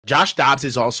Josh Dobbs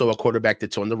is also a quarterback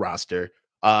that's on the roster.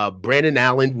 Brandon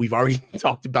Allen, we've already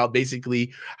talked about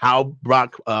basically how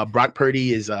Brock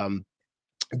Purdy is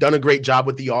done a great job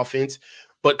with the offense,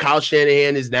 but Kyle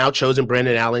Shanahan has now chosen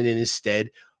Brandon Allen in his stead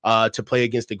to play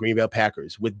against the Green Bay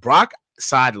Packers. With Brock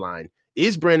sideline,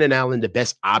 is Brandon Allen the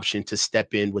best option to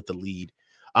step in with the lead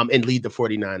and lead the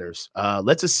 49ers?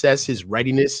 Let's assess his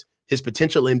readiness, his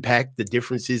potential impact, the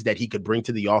differences that he could bring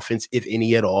to the offense, if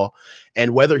any at all,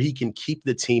 and whether he can keep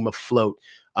the team afloat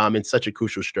in such a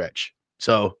crucial stretch.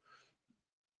 So,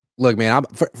 look, man,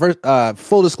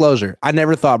 full disclosure, I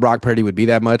never thought Brock Purdy would be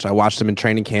that much. I watched him in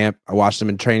training camp. I watched him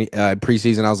in training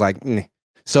preseason. I was like,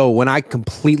 So when I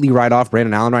completely write off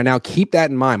Brandon Allen right now, keep that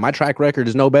in mind. My track record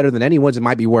is no better than anyone's. It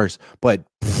might be worse, but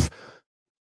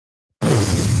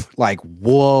like,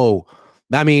 whoa.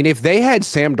 I mean, if they had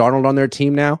Sam Darnold on their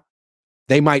team now,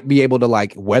 they might be able to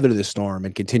like weather the storm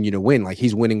and continue to win. Like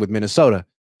he's winning with Minnesota.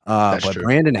 But true.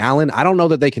 Brandon Allen, I don't know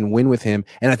that they can win with him.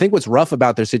 And I think what's rough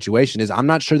about their situation is I'm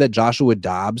not sure that Joshua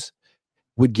Dobbs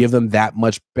would give them that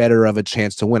much better of a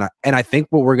chance to win. And I think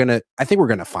we're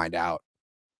gonna find out.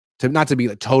 Not to be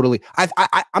like totally,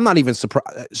 I'm not even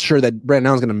sure that Brandon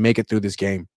Allen's gonna make it through this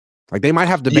game. Like they might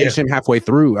have to bench him halfway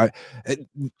through.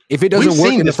 If it doesn't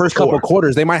work in the first couple of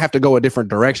quarters, they might have to go a different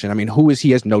direction. I mean, who is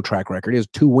he? Has no track record. He has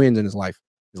 2 wins in his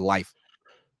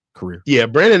career. Yeah,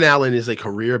 Brandon Allen is a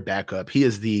career backup. He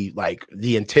is the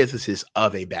antithesis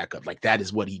of a backup. Like that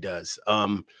is what he does.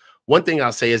 One thing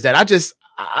I'll say is that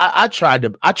I tried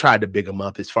to big him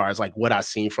up as far as like what I've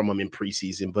seen from him in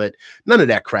preseason, but none of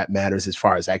that crap matters as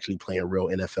far as actually playing real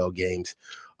NFL games.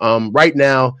 Right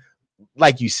now,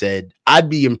 like you said, I'd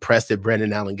be impressed if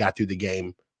Brandon Allen got through the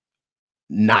game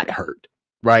not hurt,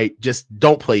 right? Just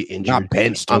don't play injured. Not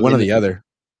benched, one or the other.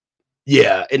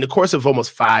 Yeah, in the course of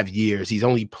almost 5 years, he's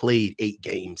only played 8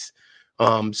 games.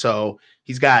 So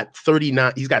he's got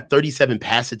 37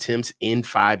 pass attempts in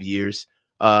 5 years.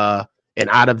 And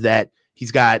out of that,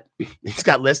 he's got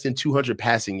less than 200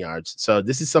 passing yards. So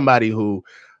this is somebody who,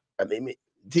 I mean,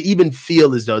 to even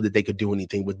feel as though that they could do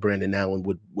anything with Brandon Allen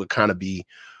would kind of be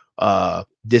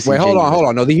disingenuous. Wait, hold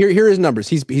on. No, here are his numbers.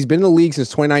 He's been in the league since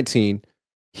 2019.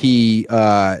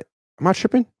 Am I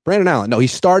tripping? Brandon Allen. No, he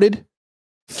started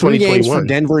 3 games for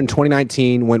Denver in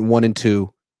 2019, went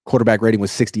 1-2. Quarterback rating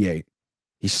was 68.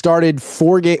 He started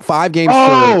 5 games.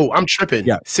 Oh, I'm tripping.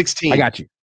 Yeah, 16. I got you.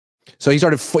 So he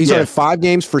started 5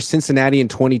 games for Cincinnati in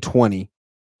 2020,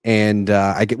 and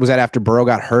was that after Burrow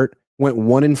got hurt? Went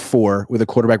 1-4 with a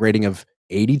quarterback rating of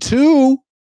 82,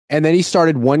 and then he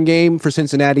started 1 game for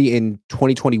Cincinnati in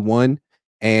 2021,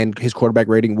 and his quarterback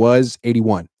rating was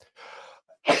 81.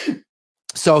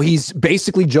 So he's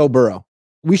basically Joe Burrow.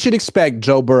 We should expect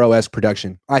Joe Burrow-esque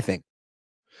production, I think.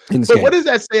 But what does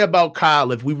that say about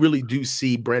Kyle if we really do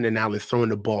see Brandon Allen throwing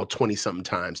the ball 20-something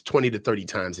times, 20 to 30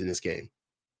 times in this game?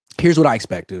 Here's what I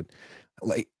expect, dude.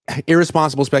 Like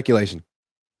irresponsible speculation.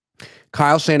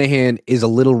 Kyle Shanahan is a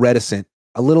little reticent,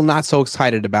 a little not so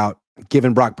excited about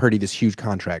giving Brock Purdy this huge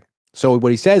contract. So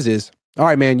what he says is, all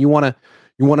right, man, you want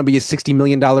to be a $60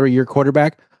 million a year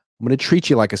quarterback? I'm going to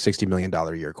treat you like a $60 million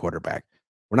a year quarterback.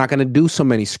 We're not going to do so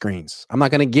many screens. I'm not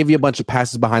going to give you a bunch of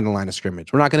passes behind the line of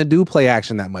scrimmage. We're not going to do play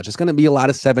action that much. It's going to be a lot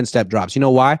of 7-step drops. You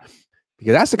know why?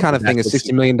 Because that's the kind of thing at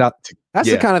 $60 million. That's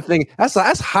the kind of thing.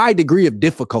 That's high degree of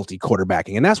difficulty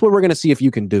quarterbacking. And that's what we're going to see if you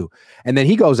can do. And then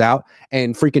he goes out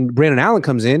and freaking Brandon Allen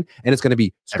comes in and it's going to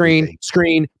be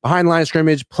screen, behind line of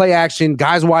scrimmage, play action,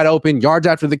 guys wide open, yards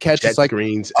after the catch. It's like,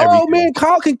 screens, oh man,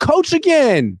 Kyle can coach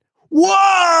again.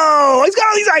 Whoa. He's got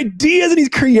all these ideas and he's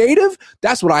creative.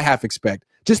 That's what I half expect.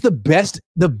 Just the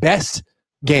best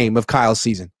game of Kyle's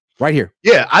season right here.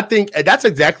 Yeah, I think that's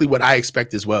exactly what I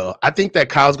expect as well. I think that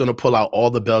Kyle's going to pull out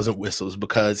all the bells and whistles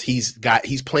because he's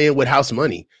playing with house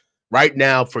money right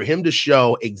now. For him to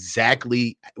show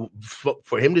exactly what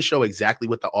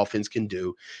the offense can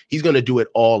do, he's going to do it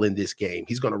all in this game.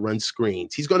 He's going to run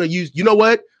screens. He's going to use. You know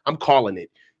what? I'm calling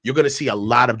it. You're going to see a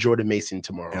lot of Jordan Mason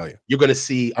tomorrow. Hell yeah. You're going to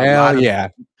see a lot of. Yeah.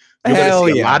 You're going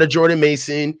to see a lot of Jordan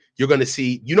Mason. You're going to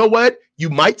see, you know what?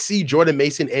 You might see Jordan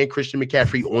Mason and Christian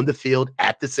McCaffrey on the field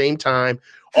at the same time.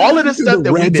 All of the stuff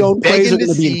that we've been begging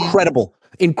to see.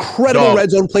 Incredible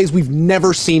red zone plays we've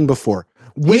never seen before.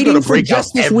 Waiting for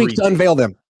just this week to unveil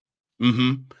them.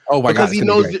 Mm-hmm. Oh my God.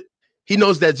 Because he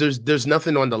knows that there's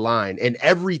nothing on the line, and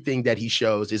everything that he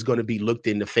shows is going to be looked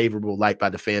in the favorable light by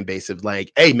the fan base of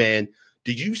like, hey man,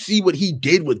 did you see what he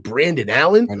did with Brandon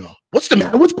Allen? I know. What's the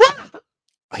matter with Brock?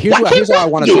 Here's what I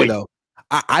want to say though.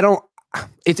 I don't.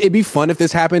 It'd be fun if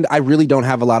this happened. I really don't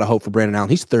have a lot of hope for Brandon Allen.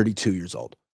 He's 32 years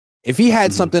old. If he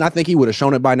had something, I think he would have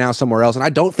shown it by now somewhere else. And I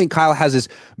don't think Kyle has this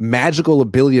magical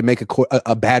ability to make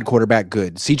a bad quarterback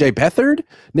good. CJ Beathard,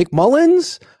 Nick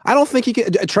Mullins. I don't think he can.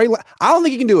 I don't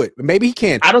think he can do it. Maybe he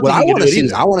can. I don't think he can do it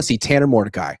either. I want to see Tanner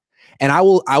Mordecai. And I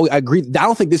agree. I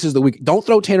don't think this is the week. Don't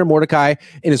throw Tanner Mordecai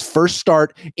in his first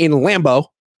start in Lambeau.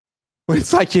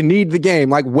 It's like you need the game.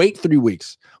 Like, wait 3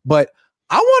 weeks. But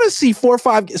I want to see 4 or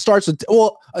 5 starts.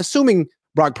 Assuming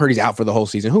Brock Purdy's out for the whole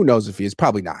season. Who knows if he is?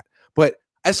 Probably not. But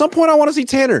at some point, I want to see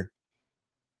Tanner.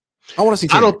 I want to see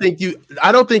Tanner.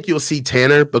 I don't think you'll see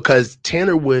Tanner because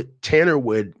Tanner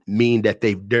would mean that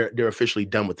they're officially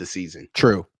done with the season.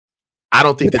 True. I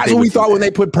don't think that's what we thought when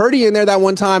they put Purdy in there that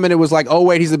one time, and it was like, oh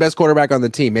wait, he's the best quarterback on the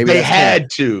team. Maybe they had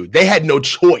to. They had no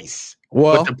choice.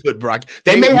 But to put Brock.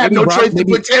 They may have no choice to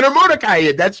put Tanner Mordecai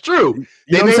in. That's true.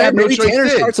 They may have no choice. Tanner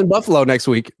starts in Buffalo next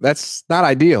week. That's not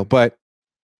ideal, but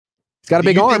he's got a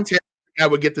big arm. I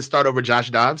would get the start over Josh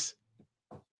Dobbs.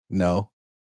 No.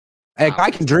 Hey,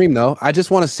 I can dream, though. I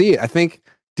just want to see it. I think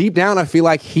deep down, I feel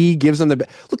like he gives them the best.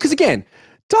 Look, because again,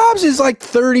 Dobbs is like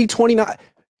 30, 29.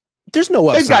 There's no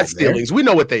upside. They've got ceilings. There. We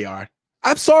know what they are.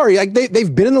 I'm sorry. Like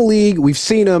they've been in the league. We've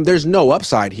seen them. There's no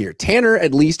upside here. Tanner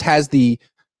at least has the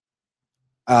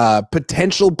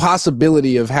potential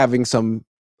possibility of having some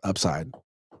upside.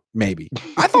 Maybe.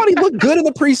 I thought he looked good in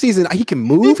the preseason. He can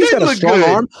move. He's got a strong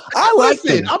arm. I liked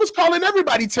him. I was calling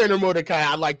everybody Tanner Mordecai.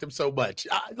 I liked him so much.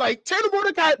 Tanner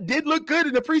Mordecai did look good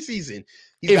in the preseason.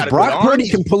 If Brock Purdy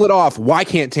can pull it off, why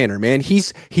can't Tanner, man?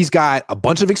 He's got a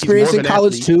bunch of experience in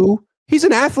college too. He's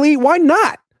an athlete. Why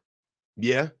not?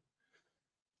 Yeah.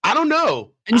 I don't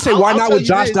know. And you say, why not with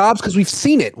Josh Dobbs? Because we've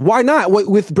seen it. Why not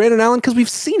with Brandon Allen? Because we've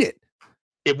seen it.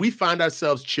 If we find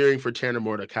ourselves cheering for Tanner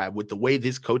Mordecai with the way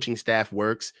this coaching staff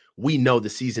works, we know the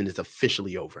season is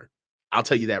officially over. I'll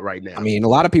tell you that right now. I mean, a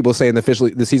lot of people saying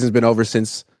the season's been over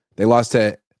since they lost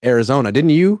to Arizona.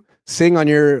 Didn't you sing on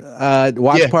your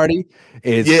watch party?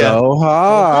 It's so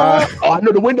hard. Oh, I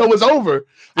knew the window was over.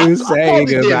 You say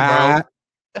goodbye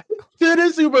to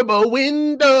the Super Bowl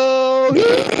window.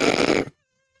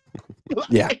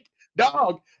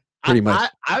 Dog. Pretty much.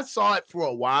 I saw it for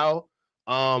a while.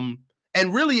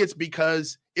 And really it's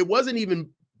because it wasn't even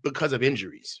because of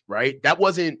injuries, right? That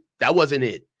wasn't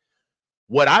it.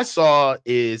 What I saw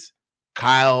is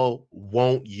Kyle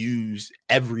won't use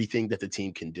everything that the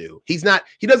team can do. He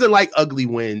doesn't like ugly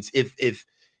wins.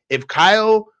 If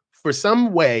Kyle, for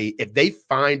some way, if they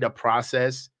find a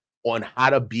process on how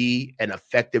to be an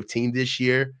effective team this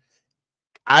year,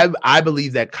 I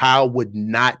believe that Kyle would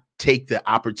not take the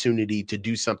opportunity to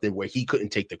do something where he couldn't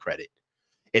take the credit.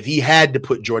 If he had to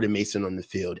put Jordan Mason on the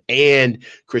field and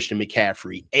Christian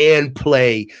McCaffrey and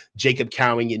play Jacob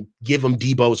Cowing and give him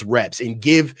Debo's reps and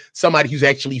give somebody who's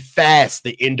actually fast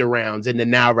the end arounds and the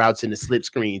now routes and the slip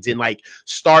screens and like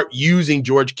start using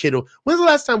George Kittle. When's the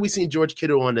last time we seen George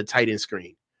Kittle on the tight end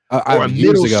screen? Or a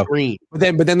middle screen. But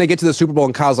then they get to the Super Bowl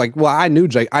and Kyle's like, well, I knew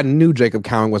Jacob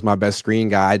Cowing was my best screen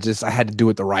guy. I had to do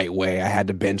it the right way. I had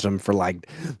to bench him for like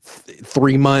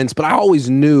 3 months, but I always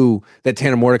knew that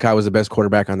Tanner Mordecai was the best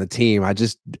quarterback on the team.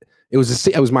 It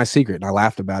was my secret, and I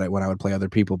laughed about it when I would play other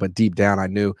people, but deep down I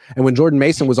knew. And when Jordan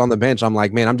Mason was on the bench, I'm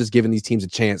like, man, I'm just giving these teams a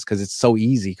chance because it's so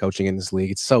easy coaching in this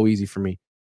league. It's so easy for me.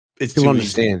 It's People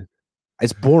understand.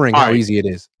 It's boring how easy it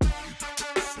is.